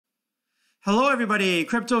Hello everybody,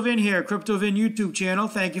 CryptoVin here, CryptoVin YouTube channel.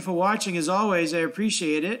 Thank you for watching. As always, I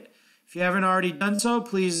appreciate it. If you haven't already done so,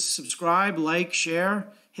 please subscribe, like, share,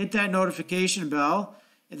 hit that notification bell.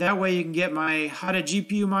 And that way you can get my how to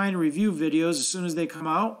GPU mine review videos as soon as they come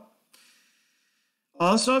out.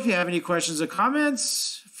 Also, if you have any questions or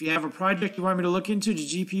comments, if you have a project you want me to look into to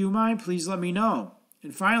GPU mine, please let me know.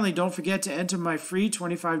 And finally, don't forget to enter my free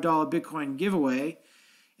 $25 Bitcoin giveaway.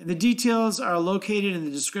 And the details are located in the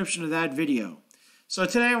description of that video. So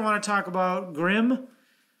today I want to talk about Grimm.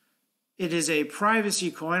 It is a privacy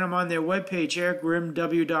coin. I'm on their webpage here,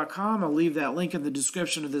 grimmw.com. I'll leave that link in the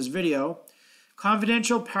description of this video.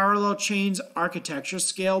 Confidential parallel chains architecture,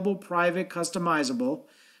 scalable, private, customizable,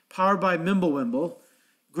 powered by mimblewimble.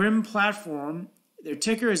 Grimm platform. Their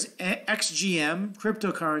ticker is XGM,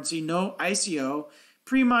 cryptocurrency, no ICO,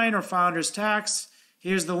 pre-mine or founder's tax.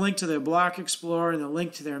 Here's the link to their block explorer and the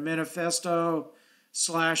link to their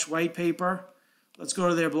manifesto/white paper. Let's go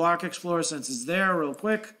to their block explorer since it's there real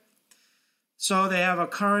quick. So they have a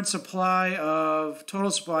current total supply of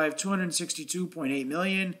 262.8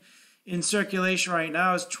 million. In circulation right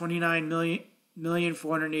now is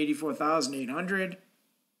 29,484,800.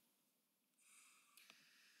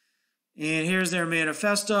 And here's their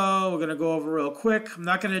manifesto. We're going to go over real quick. I'm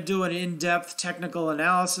not going to do an in-depth technical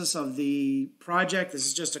analysis of the project. This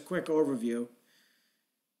is just a quick overview.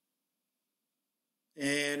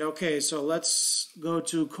 And okay, so let's go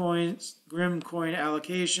to Grimm coin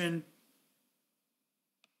allocation.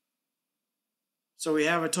 So we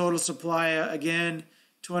have a total supply, again,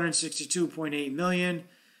 262.8 million.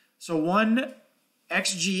 So one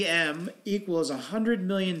XGM equals 100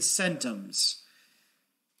 million centimes.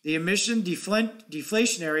 The emission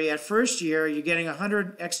deflationary at first year, you're getting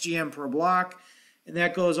 100 XGM per block, and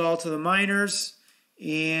that goes all to the miners.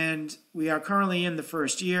 And we are currently in the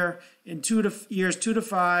first year. In years 2 to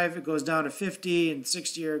 5, it goes down to 50, and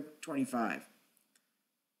 6th year, 25.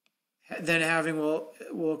 Then halving will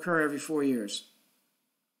occur every 4 years.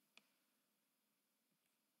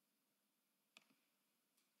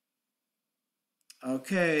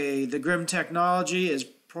 Okay, the Grimm technology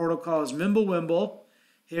protocol is mimblewimble.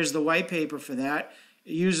 Here's the white paper for that.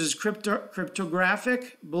 It uses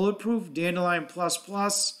cryptographic, bulletproof, Dandelion++.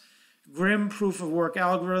 Grimm proof of work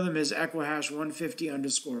algorithm is Equihash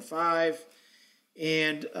 150_5.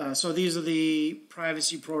 And so these are the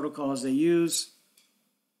privacy protocols they use.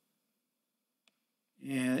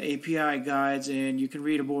 And API guides, and you can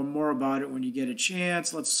read more about it when you get a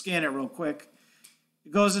chance. Let's scan it real quick.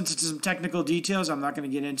 It goes into some technical details I'm not going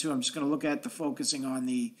to get into. I'm just going to look at focusing on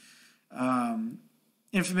the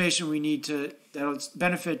information we need that'll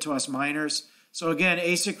benefit to us miners. So again,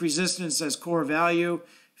 ASIC resistance as core value,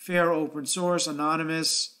 fair open source,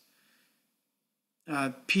 anonymous,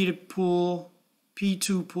 P2 pool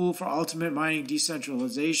for ultimate mining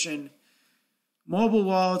decentralization, mobile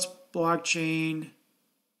wallets, blockchain,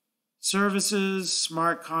 services,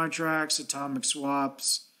 smart contracts, atomic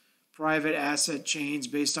swaps, private asset chains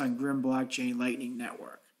based on Grimm blockchain lightning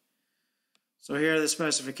network. So here are the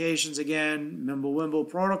specifications again. Mimblewimble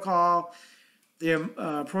protocol. The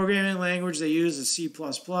programming language they use is C++,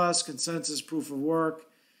 consensus proof of work.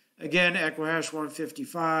 Again, Equihash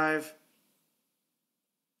 155.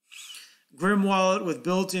 Grimm wallet with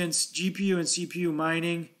built-in GPU and CPU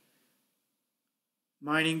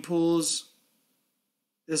mining pools.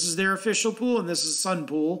 This is their official pool, and this is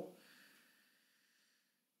Sunpool.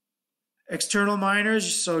 External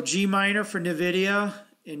miners, so gminer for NVIDIA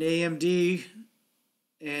and AMD,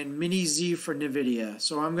 and Mini Z for NVIDIA.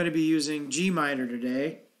 So I'm going to be using gminer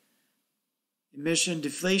today. Emission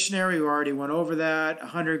deflationary, we already went over that.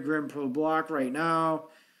 100 Grimm per block right now.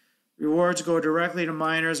 Rewards go directly to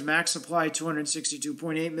miners. Max supply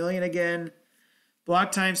 262.8 million again.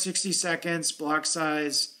 Block time 60 seconds. Block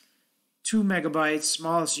size 2 megabytes.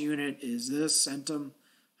 Smallest unit is this centum.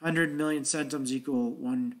 100 million centims equal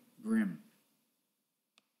 1 Grimm.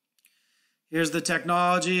 Here's the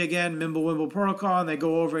technology, again, mimblewimble protocol, and they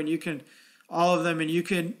go over and you can, all of them, and you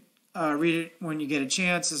can read it when you get a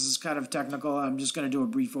chance. This is kind of technical. I'm just going to do a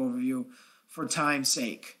brief overview for time's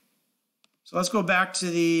sake. So let's go back to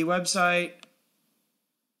the website.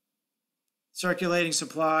 Circulating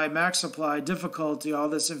supply, max supply, difficulty, all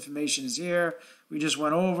this information is here. We just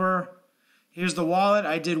went over. Here's the wallet.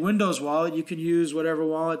 I did Windows wallet. You can use whatever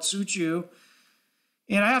wallet suits you.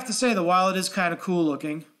 And I have to say the wallet is kind of cool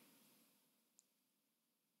looking.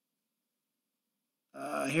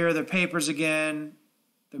 Here are the papers again,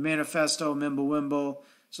 the manifesto, mimblewimble.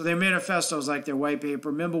 So their manifesto is like their white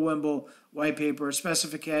paper. Mimblewimble, white paper,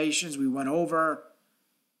 specifications we went over.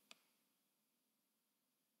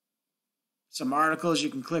 Some articles you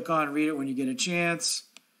can click on, read it when you get a chance.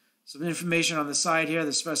 Some information on the side here,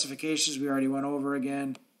 the specifications we already went over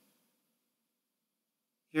again.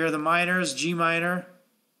 Here are the miners, gminer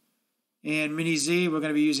and mini-Z. We're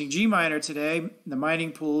going to be using gminer today. The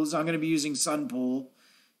mining pools, I'm going to be using Sunpool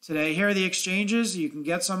today. Here are the exchanges. You can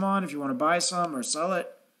get some on if you want to buy some or sell it.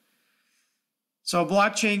 So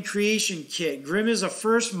blockchain creation kit. Grimm is a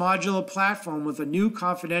first modular platform with a new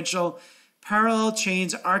confidential parallel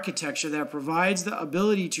chains architecture that provides the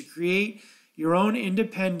ability to create your own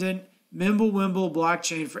independent mimblewimble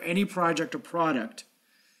blockchain for any project or product.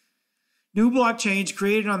 New blockchains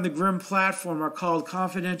created on the Grimm platform are called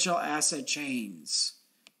confidential asset chains.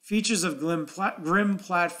 Features of Grimm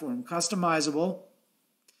platform: customizable,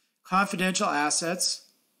 confidential assets.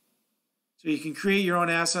 So you can create your own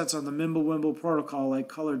assets on the mimblewimble protocol like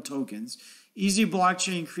colored tokens. Easy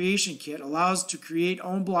blockchain creation kit allows to create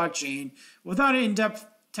own blockchain without in-depth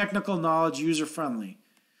technical knowledge, user-friendly.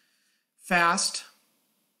 Fast.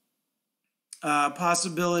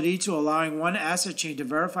 Possibility to allowing one asset chain to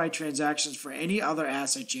verify transactions for any other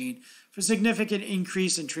asset chain for significant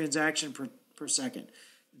increase in transaction per second.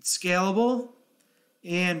 It's scalable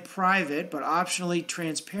and private, but optionally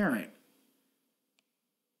transparent.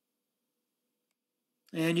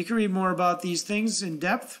 And you can read more about these things in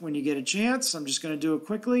depth when you get a chance. I'm just going to do it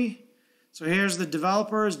quickly. So here's the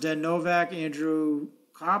developers: Den Novak, Andrew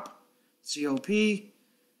Kopp, COP.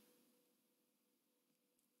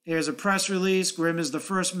 Here's a press release. Grimm is the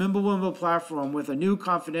first mimblewimble platform with a new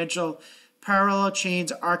confidential parallel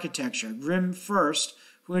chains architecture. Grimm first,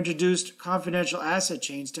 who introduced confidential asset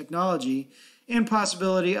chains technology and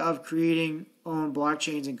possibility of creating own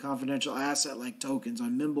blockchains and confidential asset like tokens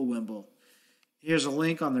on mimblewimble. Here's a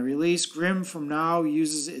link on the release. Grimm from now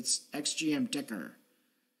uses its XGM ticker.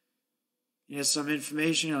 Here's some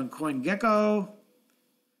information on CoinGecko.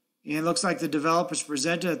 And it looks like the developers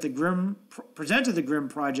presented the Grimm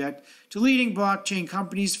project to leading blockchain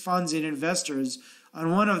companies, funds, and investors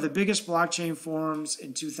on one of the biggest blockchain forums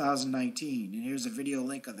in 2019. And here's a video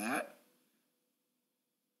link of that.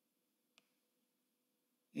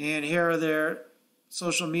 And here are their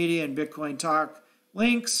social media and Bitcoin Talk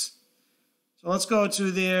links. So let's go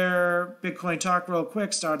to their Bitcoin Talk real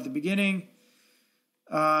quick, start at the beginning.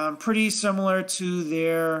 Pretty similar to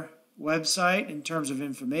their website in terms of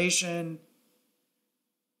information.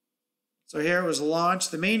 So here it was launched.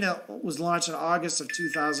 The mainnet was launched in August of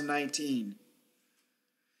 2019.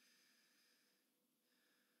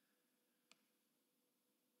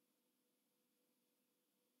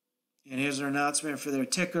 And here's their announcement for their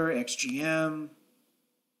ticker, XGM.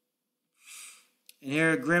 And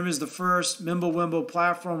here, Grimm is the first mimblewimble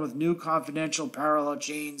platform with new confidential parallel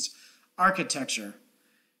chains architecture.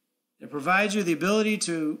 It provides you the ability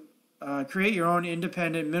to create your own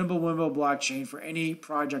independent mimblewimble blockchain for any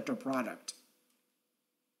project or product.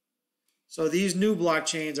 So these new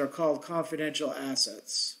blockchains are called confidential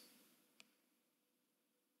assets.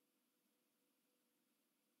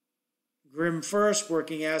 Grimm first,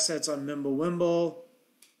 working assets on mimblewimble.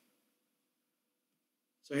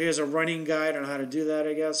 So here's a running guide on how to do that,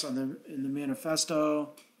 I guess, in the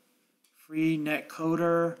manifesto. Free net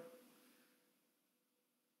coder.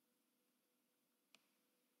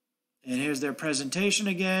 And here's their presentation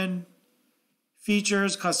again.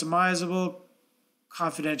 Features: customizable,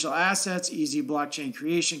 confidential assets, easy blockchain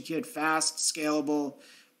creation kit, fast, scalable,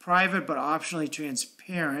 private but optionally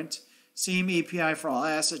transparent, same API for all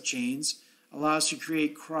asset chains, allows to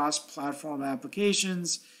create cross-platform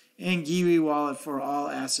applications, and Kiwi wallet for all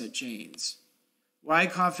asset chains. Why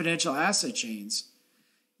confidential asset chains?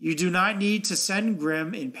 You do not need to send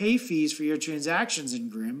Grimm and pay fees for your transactions in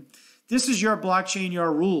Grimm. This is your blockchain,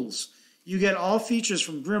 your rules. You get all features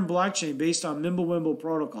from Grimm blockchain based on mimblewimble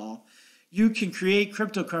protocol. You can create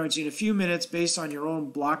cryptocurrency in a few minutes based on your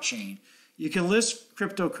own blockchain. You can list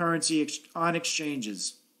cryptocurrency on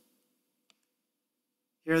exchanges.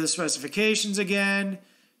 Here are the specifications again.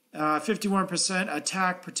 51%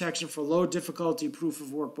 attack protection for low difficulty proof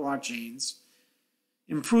of work blockchains.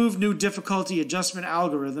 Improved new difficulty adjustment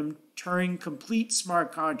algorithm, Turing complete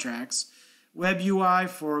smart contracts. Web UI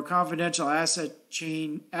for confidential asset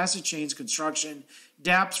chains construction.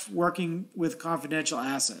 dApps working with confidential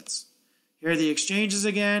assets. Here are the exchanges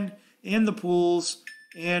again, and the pools,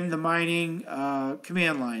 and the mining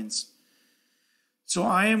command lines. So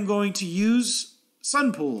I am going to use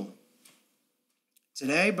Sunpool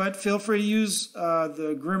today, but feel free to use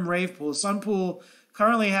the Grimm Rave pool. Sunpool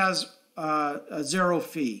currently has a 0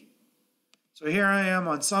 fee. So here I am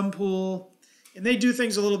on Sunpool, and they do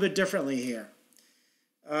things a little bit differently here.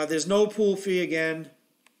 There's no pool fee again.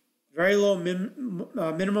 Very low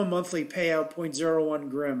minimum monthly payout, 0.01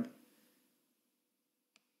 Grimm.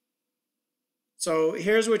 So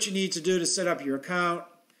here's what you need to do to set up your account.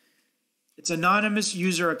 It's anonymous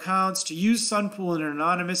user accounts. To use Sunpool in an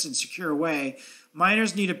anonymous and secure way,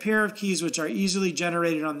 miners need a pair of keys which are easily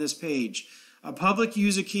generated on this page: a public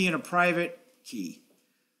user key and a private key.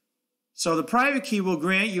 So the private key will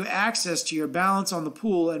grant you access to your balance on the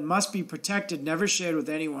pool and must be protected, never shared with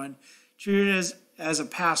anyone, treated as a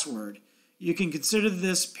password. You can consider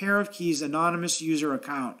this pair of keys anonymous user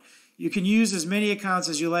account. You can use as many accounts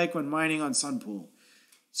as you like when mining on Sunpool.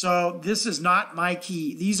 So this is not my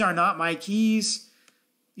key. These are not my keys.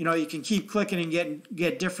 You know, you can keep clicking and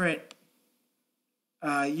get different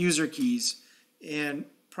user keys and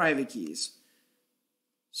private keys.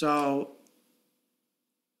 So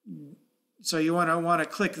you want to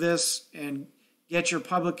click this and get your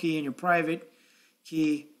public key and your private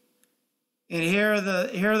key. And here are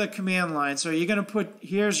the command lines. So you're going to put,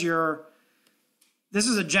 this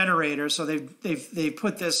is a generator, so they've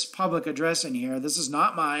put this public address in here. This is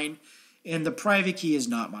not mine, and the private key is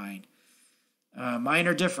not mine. Mine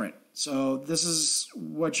are different. So this is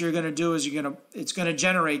what you're going to do is it's going to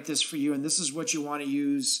generate this for you, and this is what you want to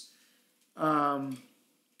use in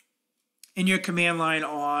your command line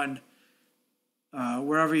on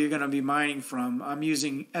wherever you're going to be mining from. I'm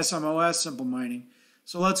using SMOS, Simple Mining.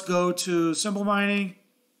 So let's go to Simple Mining.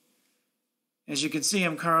 As you can see,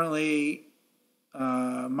 I'm currently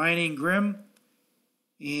mining Grimm.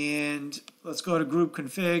 And let's go to group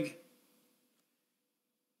config.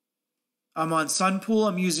 I'm on Sunpool.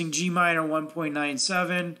 I'm using gminer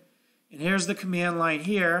 1.97. And here's the command line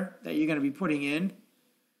here that you're going to be putting in.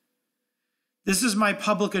 This is my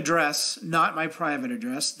public address, not my private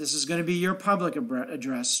address. This is going to be your public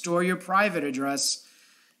address. Store your private address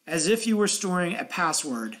as if you were storing a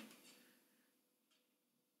password.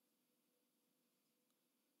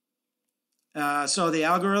 So the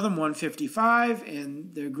algorithm 155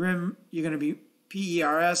 and the Grimm, you're going to be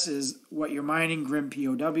PERS is what you're mining,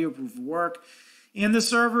 GrimmPOW, proof of work. And the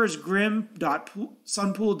server is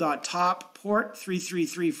grimm.sunpool.top, port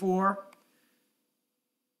 3334.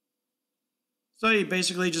 So you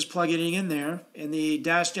basically just plug it in there, and the --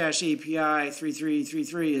 API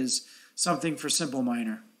 3333 is something for Simple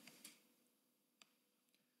Miner.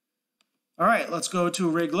 All right, let's go to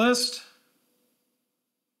rig list.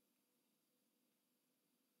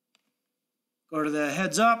 Go to the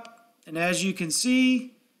heads up, and as you can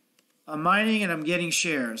see, I'm mining and I'm getting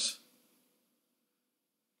shares.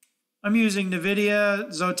 I'm using NVIDIA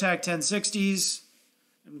Zotac 1060s.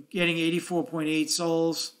 I'm getting 84.8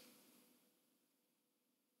 souls.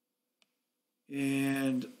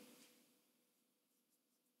 And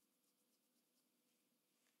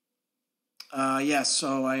yes,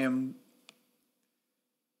 so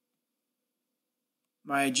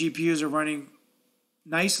my GPUs are running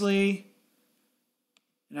nicely,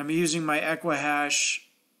 and I'm using my Equihash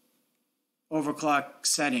overclock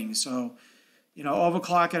settings. So,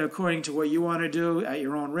 overclock it according to what you want to do at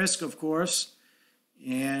your own risk, of course.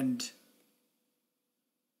 And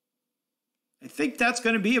I think that's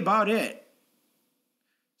going to be about it.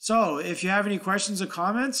 So if you have any questions or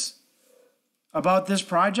comments about this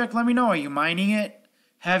project, let me know. Are you mining it?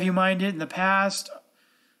 Have you mined it in the past?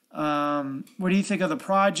 What do you think of the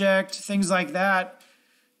project? Things like that.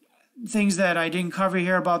 Things that I didn't cover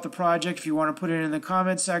here about the project. If you want to put it in the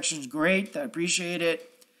comments section, great. I appreciate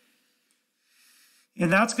it.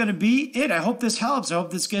 And that's going to be it. I hope this helps. I hope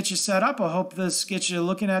this gets you set up. I hope this gets you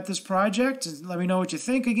looking at this project. And let me know what you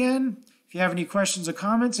think again. If you have any questions or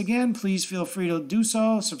comments, again, please feel free to do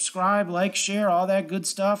so. Subscribe, like, share, all that good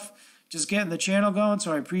stuff. Just getting the channel going,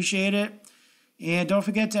 so I appreciate it. And don't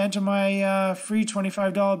forget to enter my free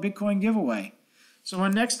 $25 Bitcoin giveaway. So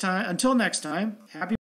until next time, happy